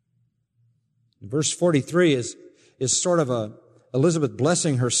 Verse 43 is sort of Elizabeth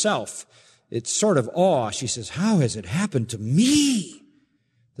blessing herself. It's sort of awe. She says, how has it happened to me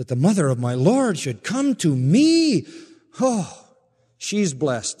that the mother of my Lord should come to me? Oh, she's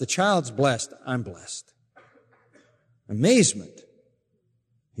blessed. The child's blessed. I'm blessed. Amazement,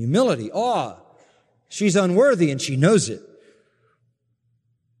 humility, awe. She's unworthy and she knows it.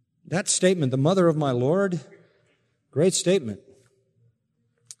 That statement, the mother of my Lord, great statement.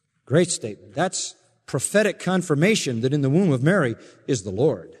 Great statement. That's prophetic confirmation that in the womb of Mary is the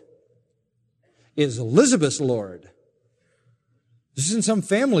Lord, is Elizabeth's Lord. This isn't some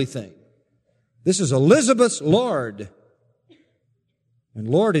family thing. This is Elizabeth's Lord. And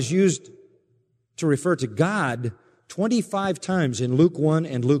Lord is used to refer to God 25 times in Luke 1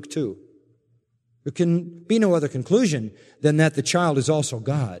 and Luke 2. There can be no other conclusion than that the child is also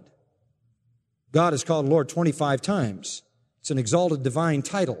God. God is called Lord 25 times. It's an exalted divine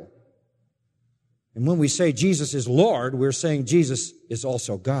title. And when we say Jesus is Lord, we're saying Jesus is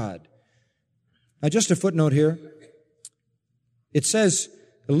also God. Now, just a footnote here. It says,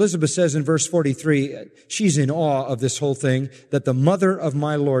 Elizabeth says in verse 43, she's in awe of this whole thing, that the mother of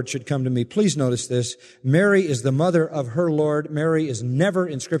my Lord should come to me. Please notice this. Mary is the mother of her Lord. Mary is never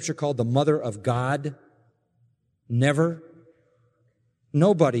in Scripture called the mother of God. Never.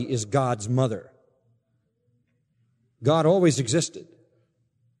 Nobody is God's mother. God always existed.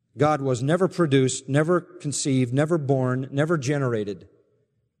 God was never produced, never conceived, never born, never generated.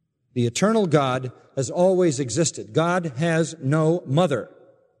 The eternal God has always existed. God has no mother.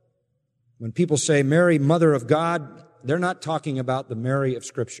 When people say Mary, mother of God, they're not talking about the Mary of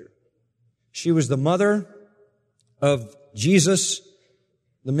Scripture. She was the mother of Jesus,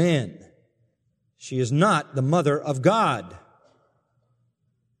 the man. She is not the mother of God.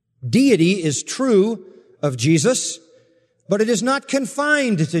 Deity is true of Jesus, but it is not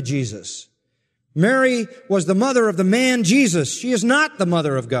confined to Jesus. Mary was the mother of the man Jesus. She is not the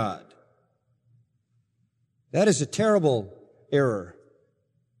mother of God. That is a terrible error.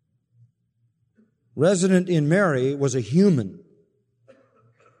 Resident in Mary was a human,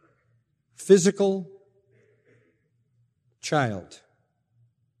 physical child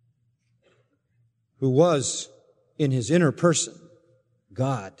who was in his inner person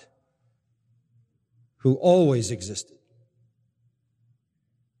God, who always existed.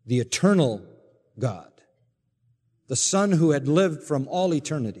 The eternal God, the Son who had lived from all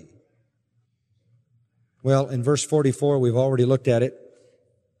eternity. Well, in verse 44, we've already looked at it.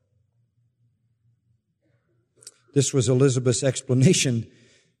 This was Elizabeth's explanation,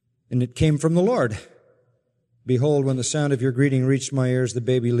 and it came from the Lord. Behold, when the sound of your greeting reached my ears, the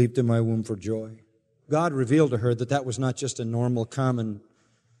baby leaped in my womb for joy. God revealed to her that that was not just a normal, common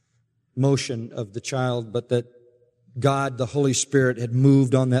motion of the child, but that God, the Holy Spirit, had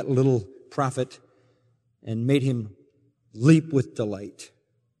moved on that little prophet and made him leap with delight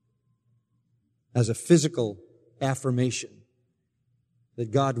as a physical affirmation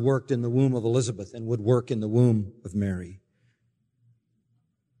that God worked in the womb of Elizabeth and would work in the womb of Mary.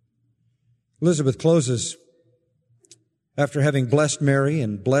 Elizabeth closes after having blessed Mary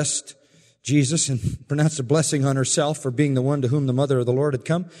and blessed Jesus and pronounced a blessing on herself for being the one to whom the mother of the Lord had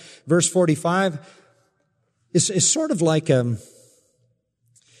come. Verse 45 is sort of like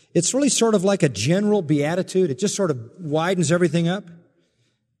it's really sort of like a general beatitude. It just sort of widens everything up.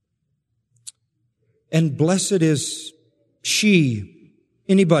 And blessed is she,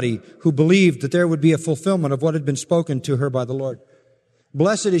 anybody who believed that there would be a fulfillment of what had been spoken to her by the Lord.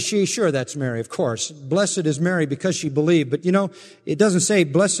 Blessed is she. Sure, that's Mary, of course. Blessed is Mary because she believed. But it doesn't say,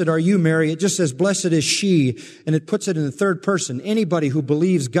 blessed are you, Mary. It just says, blessed is she. And it puts it in the third person. Anybody who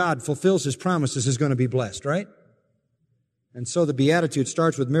believes God fulfills His promises is going to be blessed, right? And so the beatitude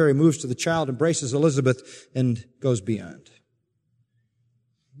starts with Mary, moves to the child, embraces Elizabeth, and goes beyond.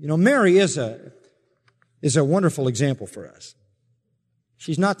 Mary is a wonderful example for us.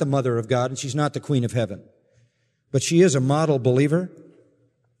 She's not the mother of God, and she's not the queen of heaven. But she is a model believer.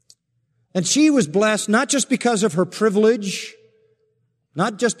 And she was blessed not just because of her privilege,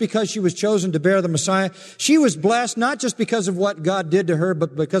 not just because she was chosen to bear the Messiah. She was blessed not just because of what God did to her,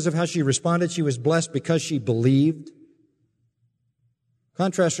 but because of how she responded. She was blessed because she believed.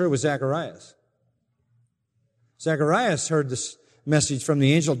 Contrast her with Zacharias. Zacharias heard this message from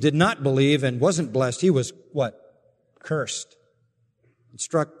the angel, did not believe, and wasn't blessed. He was, what? Cursed. And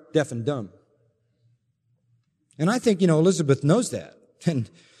struck deaf and dumb. And I think, Elizabeth knows that. And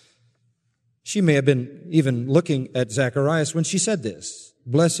she may have been even looking at Zacharias when she said this.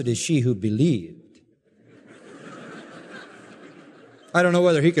 Blessed is she who believed. I don't know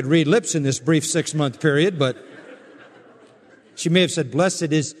whether he could read lips in this brief 6-month period, but she may have said,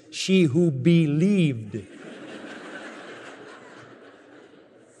 blessed is she who believed.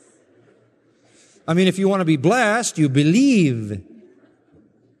 I mean, if you want to be blessed, you believe.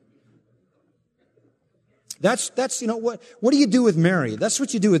 That's what do you do with Mary? That's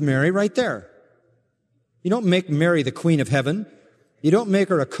what you do with Mary right there. You don't make Mary the Queen of Heaven. You don't make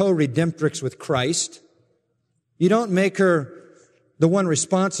her a co-redemptrix with Christ. You don't make her the one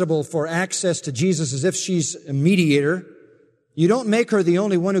responsible for access to Jesus as if she's a mediator. You don't make her the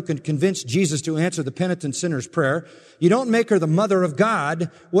only one who can convince Jesus to answer the penitent sinner's prayer. You don't make her the mother of God.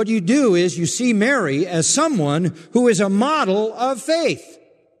 What you do is you see Mary as someone who is a model of faith.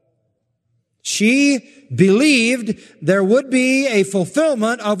 She believed there would be a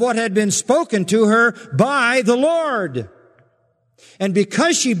fulfillment of what had been spoken to her by the Lord. And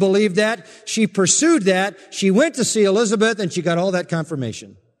because she believed that, she pursued that, she went to see Elizabeth, and she got all that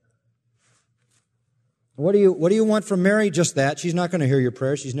confirmation. What do you want from Mary? Just that. She's not going to hear your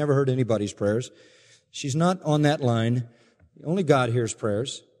prayers. She's never heard anybody's prayers. She's not on that line. Only God hears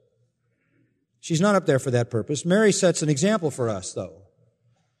prayers. She's not up there for that purpose. Mary sets an example for us, though.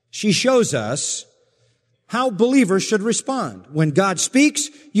 She shows us how believers should respond. When God speaks,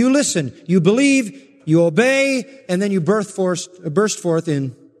 you listen, you believe, you obey, and then you burst forth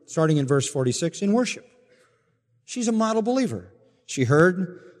starting in verse 46, in worship. She's a model believer. She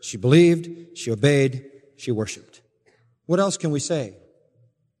heard, she believed, she obeyed, she worshiped. What else can we say?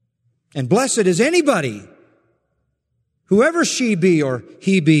 And blessed is anybody, whoever she be or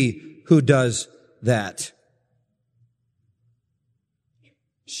he be, who does that.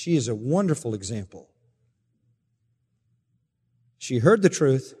 She is a wonderful example. She heard the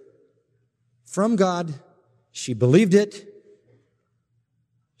truth from God. She believed it.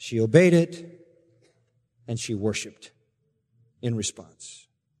 She obeyed it. And she worshiped in response.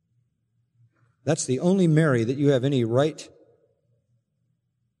 That's the only Mary that you have any right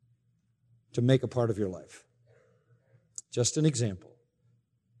to make a part of your life. Just an example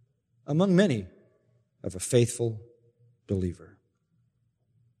among many of a faithful believer.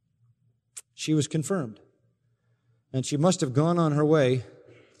 She was confirmed. And she must have gone on her way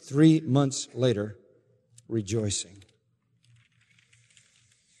 3 months later, rejoicing.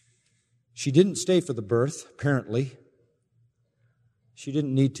 She didn't stay for the birth, apparently. She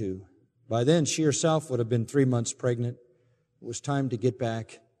didn't need to. By then, she herself would have been 3 months pregnant. It was time to get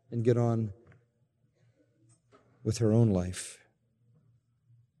back and get on with her own life.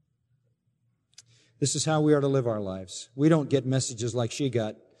 This is how we are to live our lives. We don't get messages like she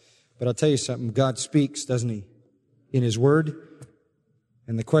got. But I'll tell you something, God speaks, doesn't He, in His Word?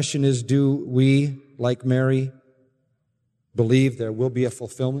 And the question is, do we, like Mary, believe there will be a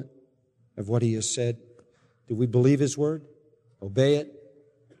fulfillment of what He has said? Do we believe His Word, obey it,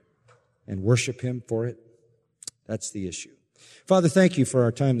 and worship Him for it? That's the issue. Father, thank You for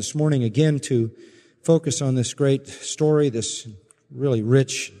our time this morning again to focus on this great story, this really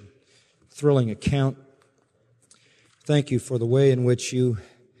rich, thrilling account. Thank You for the way in which You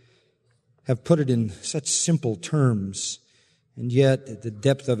have put it in such simple terms, and yet the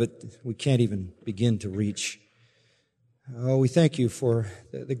depth of it we can't even begin to reach. Oh, we thank You for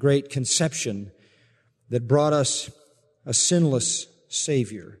the great conception that brought us a sinless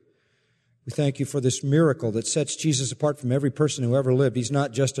Savior. We thank You for this miracle that sets Jesus apart from every person who ever lived. He's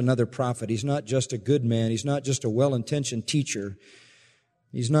not just another prophet. He's not just a good man. He's not just a well-intentioned teacher.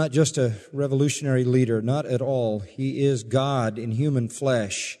 He's not just a revolutionary leader. Not at all. He is God in human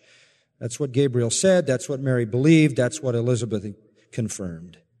flesh. That's what Gabriel said. That's what Mary believed. That's what Elizabeth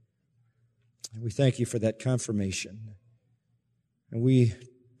confirmed. And we thank You for that confirmation. And we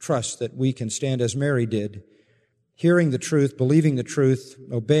trust that we can stand as Mary did, hearing the truth, believing the truth,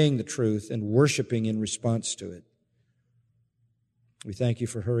 obeying the truth, and worshiping in response to it. We thank You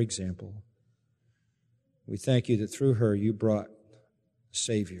for her example. We thank You that through her You brought a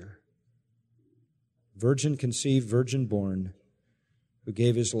Savior. Virgin conceived, virgin born, who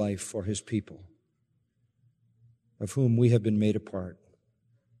gave his life for his people, of whom we have been made a part.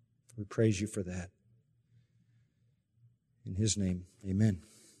 We praise you for that. In his name, amen.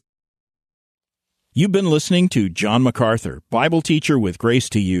 You've been listening to John MacArthur, Bible teacher with Grace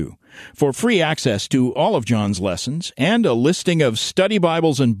to You. For free access to all of John's lessons and a listing of study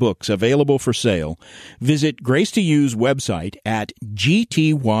Bibles and books available for sale, visit Grace to You's website at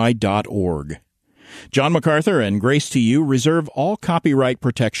gty.org. John MacArthur and Grace to You reserve all copyright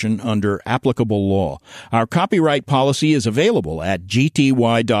protection under applicable law. Our copyright policy is available at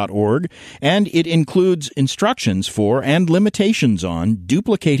gty.org, and it includes instructions for and limitations on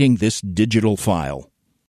duplicating this digital file.